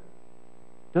doesn't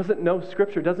know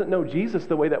Scripture, doesn't know Jesus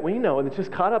the way that we know, and it's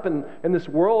just caught up in this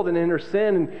world and in her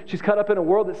sin, and she's caught up in a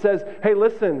world that says, hey,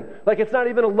 listen, like it's not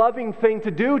even a loving thing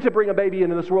to do to bring a baby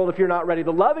into this world if you're not ready.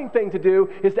 The loving thing to do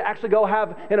is to actually go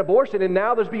have an abortion, and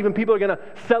now there's even people who are going to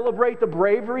celebrate the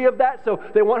bravery of that, so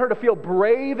they want her to feel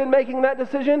brave in making that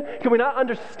decision. Can we not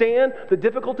understand the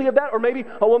difficulty of that? Or maybe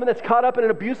a woman that's caught up in an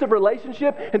abusive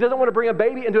relationship and doesn't want to bring a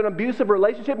baby into an abusive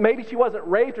relationship. Maybe she wasn't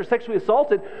raped or sexually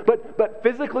assaulted, but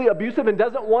physically abusive and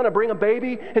doesn't want to bring a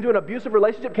baby into an abusive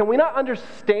relationship. Can we not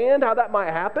understand how that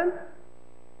might happen?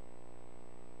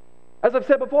 As I've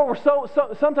said before, we're so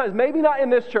sometimes, maybe not in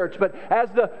this church, but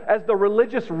as the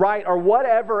religious right or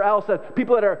whatever else,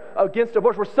 people that are against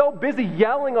abortion, we're so busy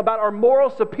yelling about our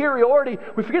moral superiority,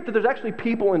 we forget that there's actually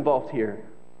people involved here.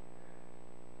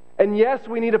 And yes,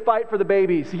 we need to fight for the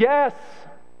babies. Yes.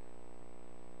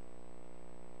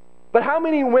 But how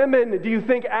many women do you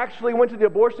think actually went to the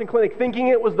abortion clinic thinking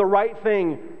it was the right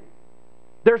thing?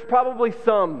 There's probably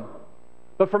some.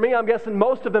 But for me, I'm guessing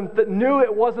most of them that knew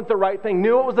it wasn't the right thing,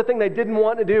 knew it was the thing they didn't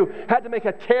want to do, had to make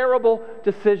a terrible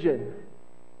decision.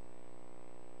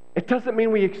 It doesn't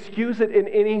mean we excuse it in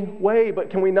any way, but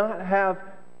can we not have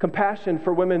compassion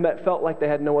for women that felt like they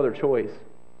had no other choice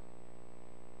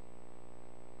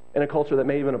in a culture that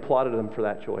may even applauded them for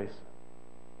that choice?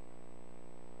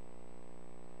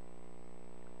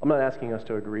 I'm not asking us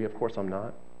to agree. Of course I'm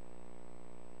not.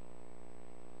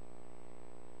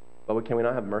 But can we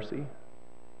not have mercy?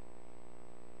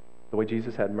 The way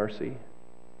Jesus had mercy.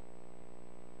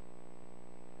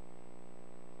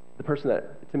 The person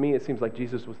that, to me, it seems like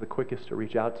Jesus was the quickest to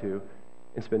reach out to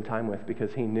and spend time with,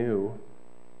 because he knew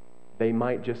they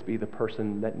might just be the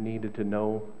person that needed to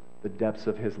know the depths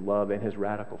of his love and his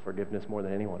radical forgiveness more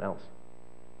than anyone else.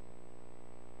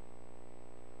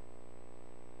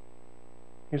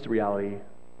 Here's the reality,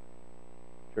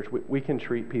 church. We can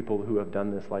treat people who have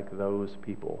done this like those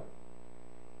people.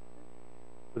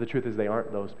 But the truth is they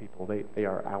aren't those people. They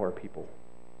are our people.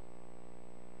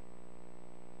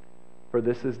 For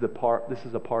this is a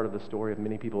part of the story of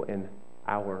many people in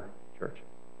our church.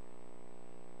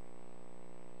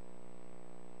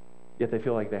 Yet they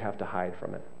feel like they have to hide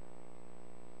from it.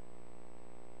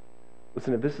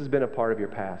 Listen, if this has been a part of your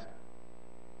past,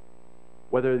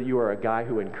 whether you are a guy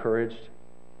who encouraged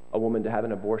a woman to have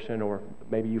an abortion, or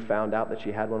maybe you found out that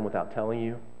she had one without telling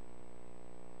you,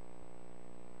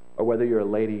 or whether you're a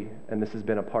lady and this has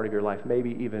been a part of your life,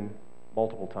 maybe even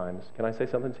multiple times, can I say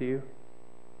something to you?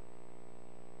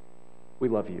 We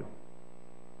love you.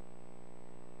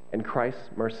 And Christ's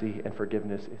mercy and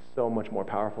forgiveness is so much more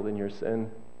powerful than your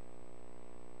sin.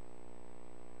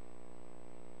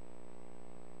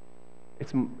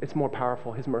 It's more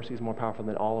powerful. His mercy is more powerful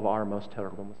than all of our most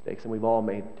terrible mistakes. And we've all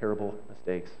made terrible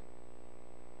mistakes.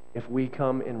 If we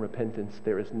come in repentance,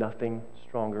 there is nothing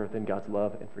stronger than God's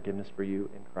love and forgiveness for you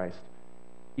in Christ.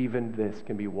 Even this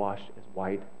can be washed as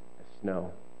white as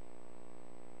snow.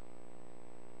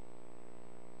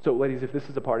 So ladies, if this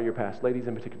is a part of your past, ladies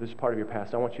in particular, this is part of your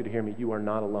past, I want you to hear me. You are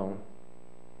not alone.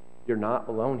 You're not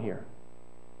alone here.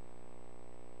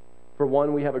 For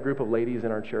one, we have a group of ladies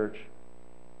in our church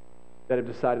that have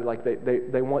decided like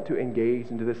they want to engage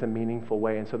into this in a meaningful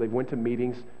way. And so they went to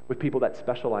meetings with people that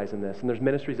specialize in this. And there's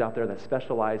ministries out there that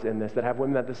specialize in this, that have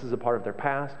women that this is a part of their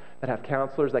past, that have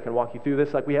counselors that can walk you through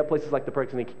this. Like we have places like the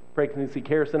Pregnancy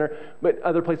Care Center, but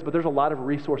other places. But there's a lot of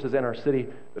resources in our city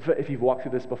if you've walked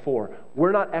through this before.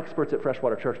 We're not experts at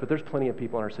Freshwater Church, but there's plenty of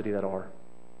people in our city that are.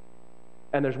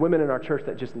 And there's women in our church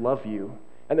that just love you.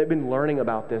 And they've been learning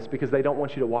about this because they don't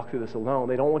want you to walk through this alone.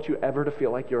 They don't want you ever to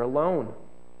feel like you're alone.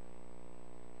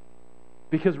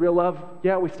 Because real love,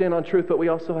 yeah, we stand on truth, but we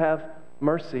also have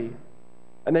mercy.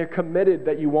 And they're committed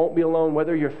that you won't be alone,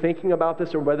 whether you're thinking about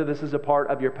this or whether this is a part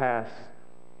of your past.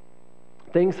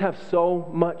 Things have so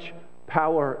much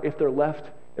power if they're left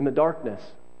in the darkness.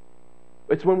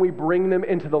 It's when we bring them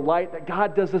into the light that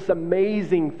God does this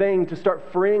amazing thing to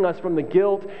start freeing us from the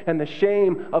guilt and the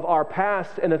shame of our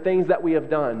past and the things that we have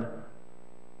done.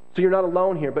 So you're not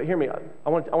alone here, but hear me. I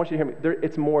want you to hear me.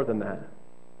 It's more than that.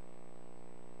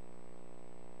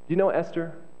 Do you know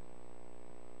Esther?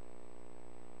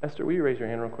 Esther, will you raise your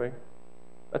hand real quick?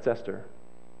 That's Esther.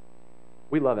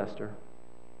 We love Esther.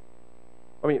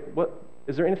 I mean,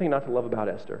 is there anything not to love about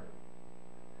Esther?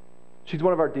 She's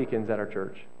one of our deacons at our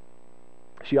church.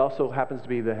 She also happens to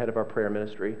be the head of our prayer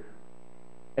ministry.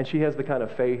 And she has the kind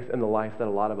of faith and the life that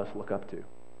a lot of us look up to.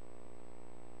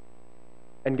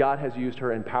 And God has used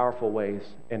her in powerful ways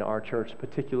in our church,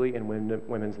 particularly in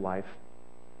women's life.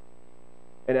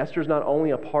 And Esther's not only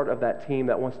a part of that team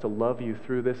that wants to love you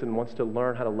through this and wants to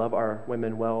learn how to love our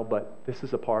women well, but this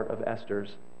is a part of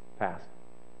Esther's past.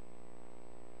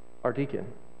 Our deacon.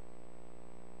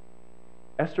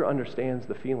 Esther understands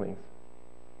the feelings.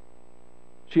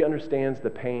 She understands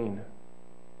the pain.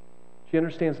 She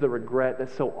understands the regret that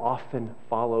so often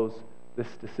follows this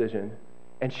decision.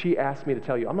 And she asked me to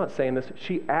tell you, I'm not saying this,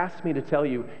 she asked me to tell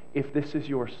you, if this is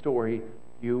your story,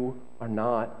 you are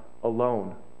not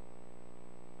alone.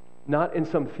 Not in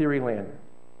some theory land.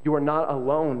 You are not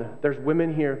alone. There's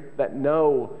women here that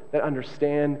know, that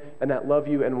understand, and that love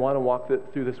you and want to walk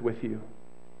through this with you.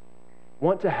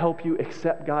 Want to help you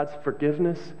accept God's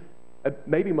forgiveness,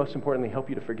 maybe most importantly, help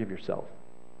you to forgive yourself.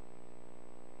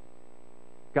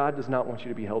 God does not want you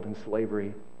to be held in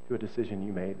slavery to a decision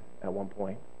you made at one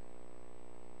point.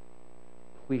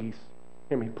 Please,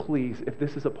 hear me, please, if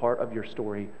this is a part of your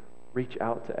story, reach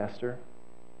out to Esther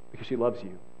because she loves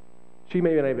you. She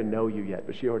may not even know you yet,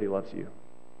 but she already loves you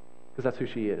because that's who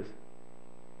she is.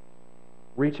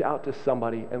 Reach out to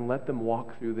somebody and let them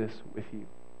walk through this with you.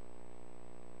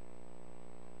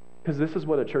 Because this is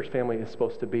what a church family is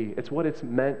supposed to be. It's what it's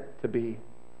meant to be.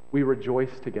 We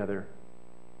rejoice together.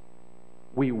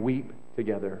 We weep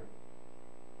together.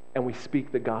 And we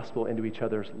speak the gospel into each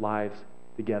other's lives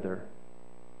together.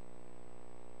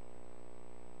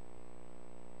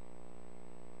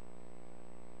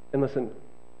 And listen,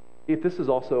 if this is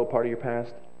also a part of your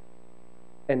past,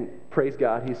 and praise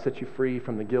God, He's set you free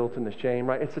from the guilt and the shame,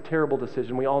 right? It's a terrible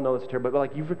decision. We all know it's terrible, but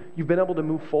like you've been able to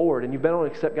move forward, and you've been able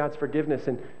to accept God's forgiveness,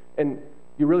 and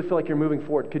you really feel like you're moving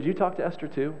forward. Could you talk to Esther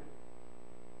too?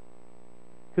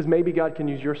 Because maybe God can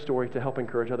use your story to help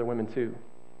encourage other women too,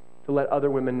 to let other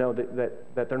women know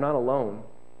that they're not alone.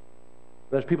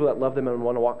 There's people that love them and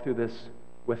want to walk through this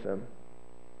with them.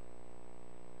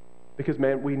 Because,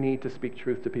 man, we need to speak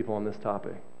truth to people on this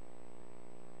topic.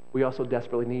 We also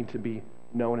desperately need to be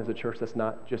known as a church that's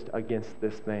not just against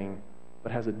this thing,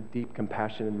 but has a deep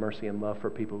compassion and mercy and love for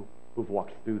people who've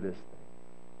walked through this thing.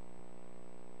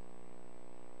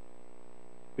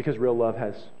 Because real love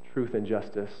has truth and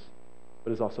justice,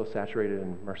 but is also saturated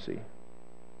in mercy.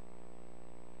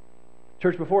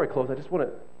 Church, before I close, I just want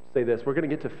to say this. We're going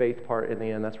to get to faith part in the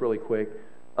end. That's really quick.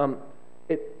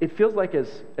 It feels like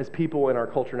as people in our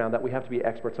culture now that we have to be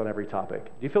experts on every topic.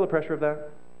 Do you feel the pressure of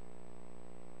that?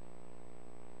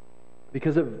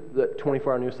 Because of the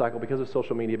 24-hour news cycle, because of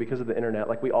social media, because of the internet,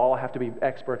 like we all have to be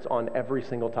experts on every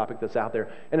single topic that's out there.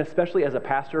 And especially as a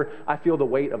pastor, I feel the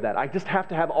weight of that. I just have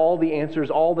to have all the answers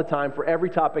all the time for every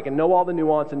topic and know all the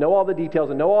nuance and know all the details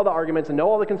and know all the arguments and know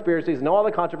all the conspiracies and know all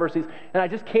the controversies. And I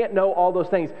just can't know all those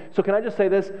things. So can I just say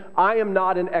this? I am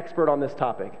not an expert on this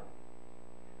topic.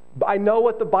 I know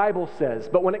what the Bible says,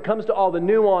 but when it comes to all the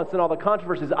nuance and all the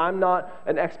controversies, I'm not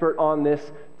an expert on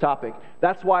this topic.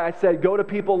 That's why I said go to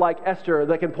people like Esther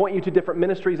that can point you to different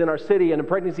ministries in our city and a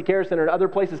pregnancy care center and other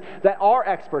places that are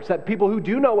experts, that people who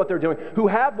do know what they're doing, who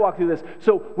have walked through this.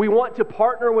 So we want to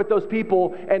partner with those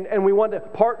people and we want to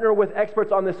partner with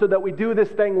experts on this so that we do this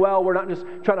thing well. We're not just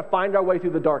trying to find our way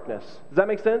through the darkness. Does that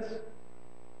make sense?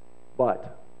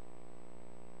 But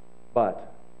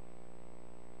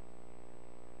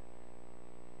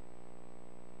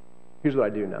here's what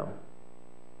I do know.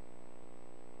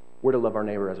 We're to love our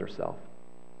neighbor as ourselves.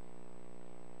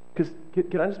 Because,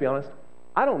 can I just be honest?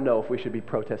 I don't know if we should be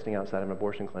protesting outside of an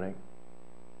abortion clinic.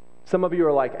 Some of you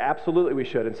are like, absolutely we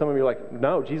should. And some of you are like,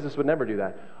 no, Jesus would never do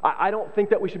that. I don't think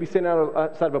that we should be sitting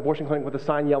outside of an abortion clinic with a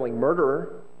sign yelling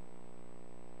murderer.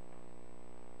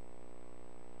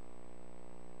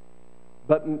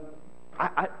 But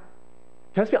I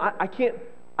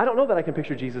don't know that I can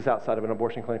picture Jesus outside of an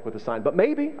abortion clinic with a sign, but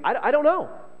maybe. I don't know.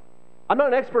 I'm not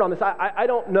an expert on this. I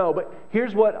don't know, but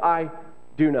here's what I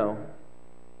do know.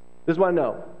 This is what I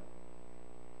know.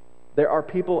 There are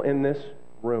people in this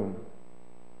room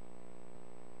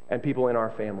and people in our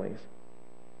families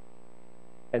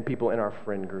and people in our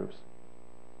friend groups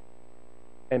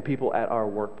and people at our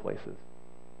workplaces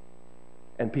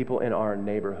and people in our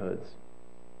neighborhoods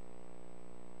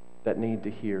that need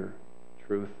to hear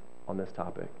truth on this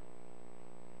topic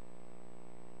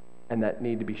and that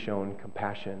need to be shown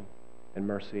compassion and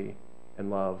mercy and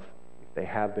love if they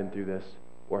have been through this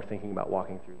or are thinking about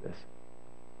walking through this.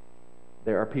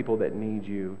 There are people that need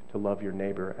you to love your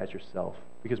neighbor as yourself,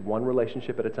 because one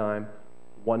relationship at a time,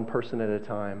 one person at a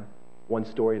time, one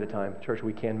story at a time, church,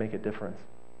 we can make a difference.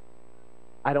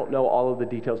 I don't know all of the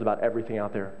details about everything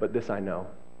out there, but this I know.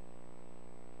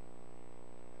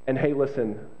 And hey,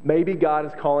 listen, maybe God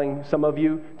is calling some of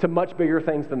you to much bigger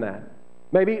things than that.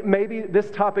 Maybe this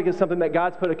topic is something that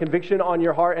God's put a conviction on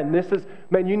your heart, and this is,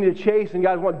 man, you need to chase, and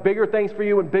God wants bigger things for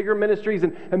you and bigger ministries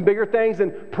and bigger things,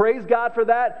 and praise God for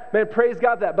that. Man, praise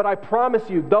God for that. But I promise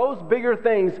you, those bigger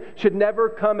things should never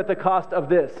come at the cost of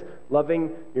this,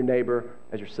 loving your neighbor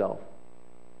as yourself.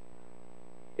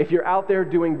 If you're out there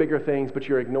doing bigger things, but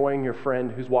you're ignoring your friend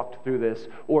who's walked through this,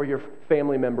 or your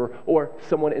family member, or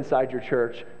someone inside your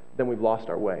church, then we've lost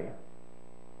our way.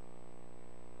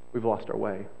 We've lost our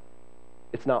way.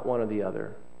 It's not one or the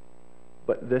other.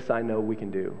 But this I know we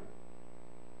can do.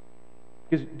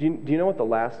 Because do you know what the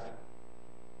last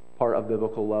part of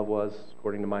biblical love was,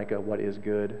 according to Micah? What is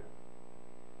good?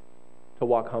 To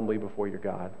walk humbly before your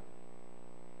God.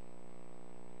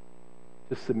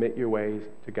 To submit your ways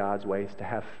to God's ways, to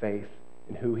have faith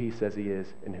in who He says He is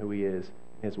and who He is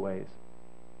in His ways.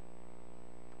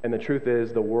 And the truth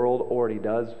is, the world already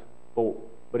does,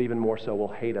 but even more so will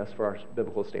hate us for our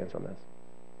biblical stance on this.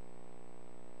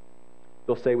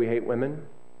 They'll say we hate women.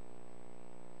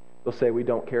 They'll say we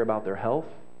don't care about their health.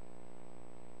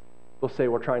 They'll say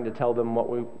we're trying to tell them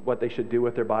what they should do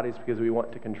with their bodies because we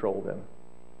want to control them.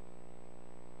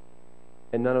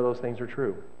 And none of those things are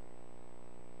true.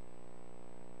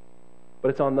 But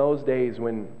it's on those days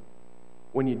when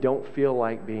you don't feel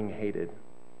like being hated.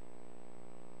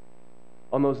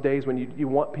 On those days when you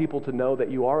want people to know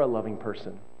that you are a loving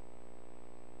person.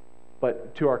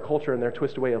 But to our culture and their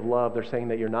twisted way of love, they're saying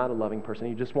that you're not a loving person.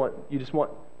 You don't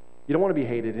want to be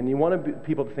hated, and you want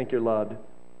people to think you're loved.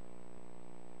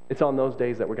 It's on those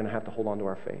days that we're going to have to hold on to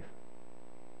our faith.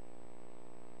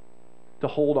 To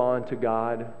hold on to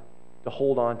God, to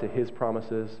hold on to His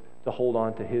promises, to hold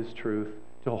on to His truth,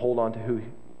 to hold on to who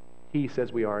He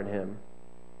says we are in Him.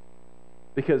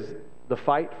 Because the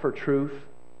fight for truth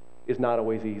is not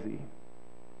always easy.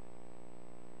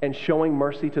 And showing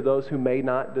mercy to those who may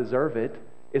not deserve it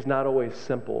is not always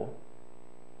simple.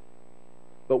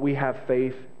 But we have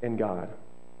faith in God.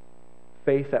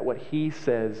 Faith that what He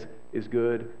says is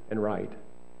good and right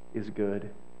is good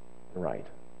and right.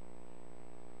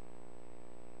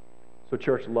 So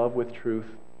church, love with truth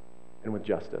and with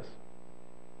justice.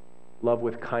 Love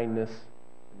with kindness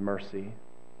and mercy.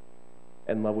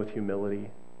 And love with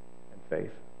humility and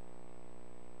faith.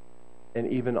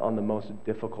 And even on the most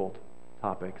difficult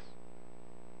topics,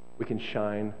 we can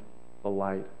shine the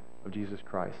light of Jesus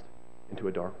Christ into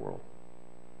a dark world.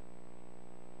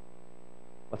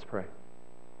 Let's pray.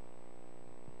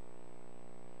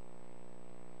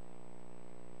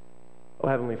 Oh,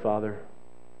 Heavenly Father,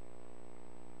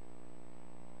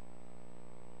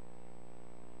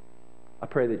 I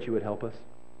pray that you would help us.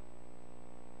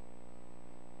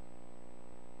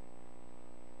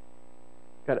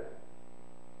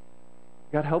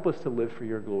 God, help us to live for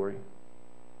your glory.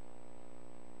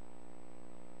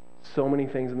 So many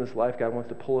things in this life, God wants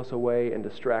to pull us away and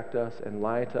distract us and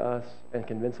lie to us and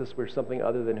convince us we're something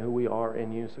other than who we are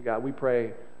in you. So God, we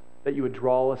pray that you would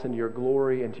draw us into your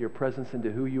glory, into your presence,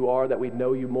 into who you are, that we'd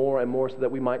know you more and more so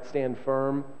that we might stand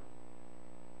firm,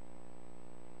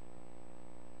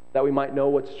 that we might know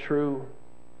what's true,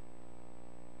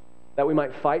 that we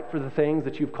might fight for the things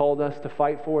that you've called us to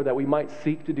fight for, that we might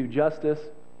seek to do justice.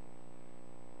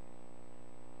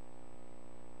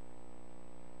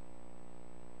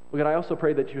 But God, I also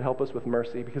pray that you help us with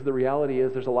mercy, because the reality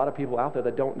is there's a lot of people out there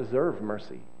that don't deserve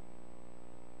mercy.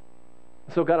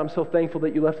 So God, I'm so thankful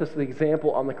that you left us the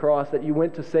example on the cross, that you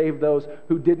went to save those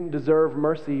who didn't deserve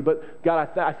mercy. But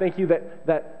God, I thank you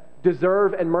that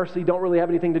deserve and mercy don't really have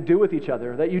anything to do with each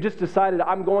other, that you just decided,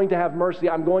 I'm going to have mercy,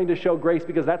 I'm going to show grace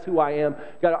because that's who I am.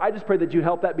 God, I just pray that you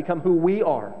help that become who we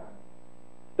are.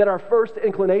 That our first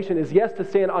inclination is, yes, to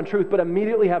stand on truth, but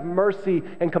immediately have mercy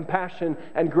and compassion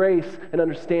and grace and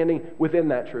understanding within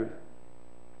that truth.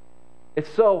 It's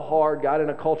so hard, God, in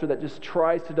a culture that just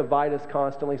tries to divide us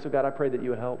constantly. So, God, I pray that you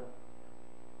would help.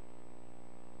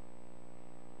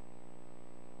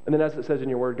 And then as it says in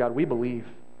your word, God, we believe.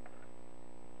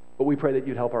 But we pray that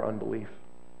you'd help our unbelief.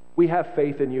 We have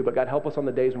faith in you, but God, help us on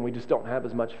the days when we just don't have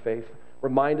as much faith.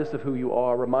 Remind us of who you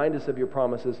are. Remind us of your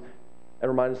promises. And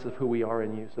remind us of who we are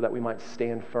in you so that we might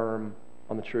stand firm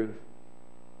on the truth.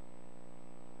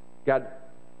 God,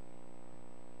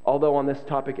 although on this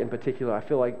topic in particular, I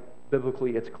feel like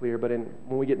biblically it's clear, but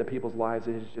when we get into people's lives,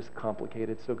 it is just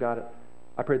complicated. So God,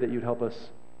 I pray that you'd help us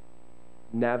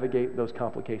navigate those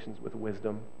complications with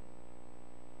wisdom.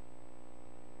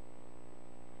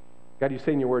 God, you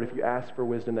say in your word, if you ask for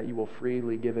wisdom, that you will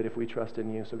freely give it if we trust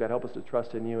in you. So God, help us to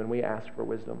trust in you, and we ask for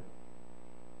wisdom,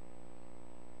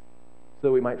 so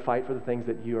that we might fight for the things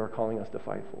that you are calling us to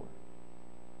fight for.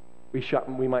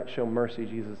 We might show mercy,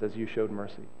 Jesus, as you showed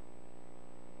mercy,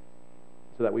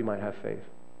 so that we might have faith.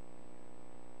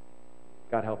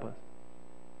 God, help us.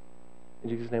 In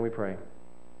Jesus' name we pray.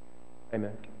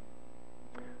 Amen.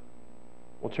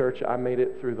 Well, church, I made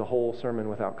it through the whole sermon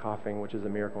without coughing, which is a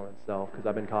miracle in itself, because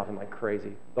I've been coughing like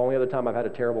crazy. The only other time I've had a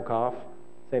terrible cough,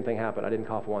 same thing happened. I didn't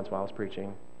cough once while I was preaching.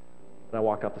 And I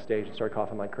walked off the stage and started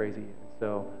coughing like crazy.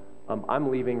 So I'm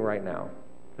leaving right now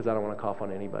because I don't want to cough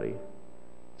on anybody.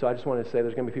 So I just wanted to say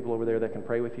there's going to be people over there that can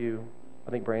pray with you.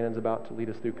 I think Brandon's about to lead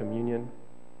us through communion.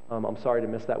 I'm sorry to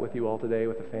miss that with you all today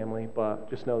with the family, but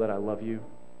just know that I love you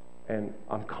and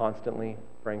I'm constantly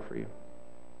praying for you.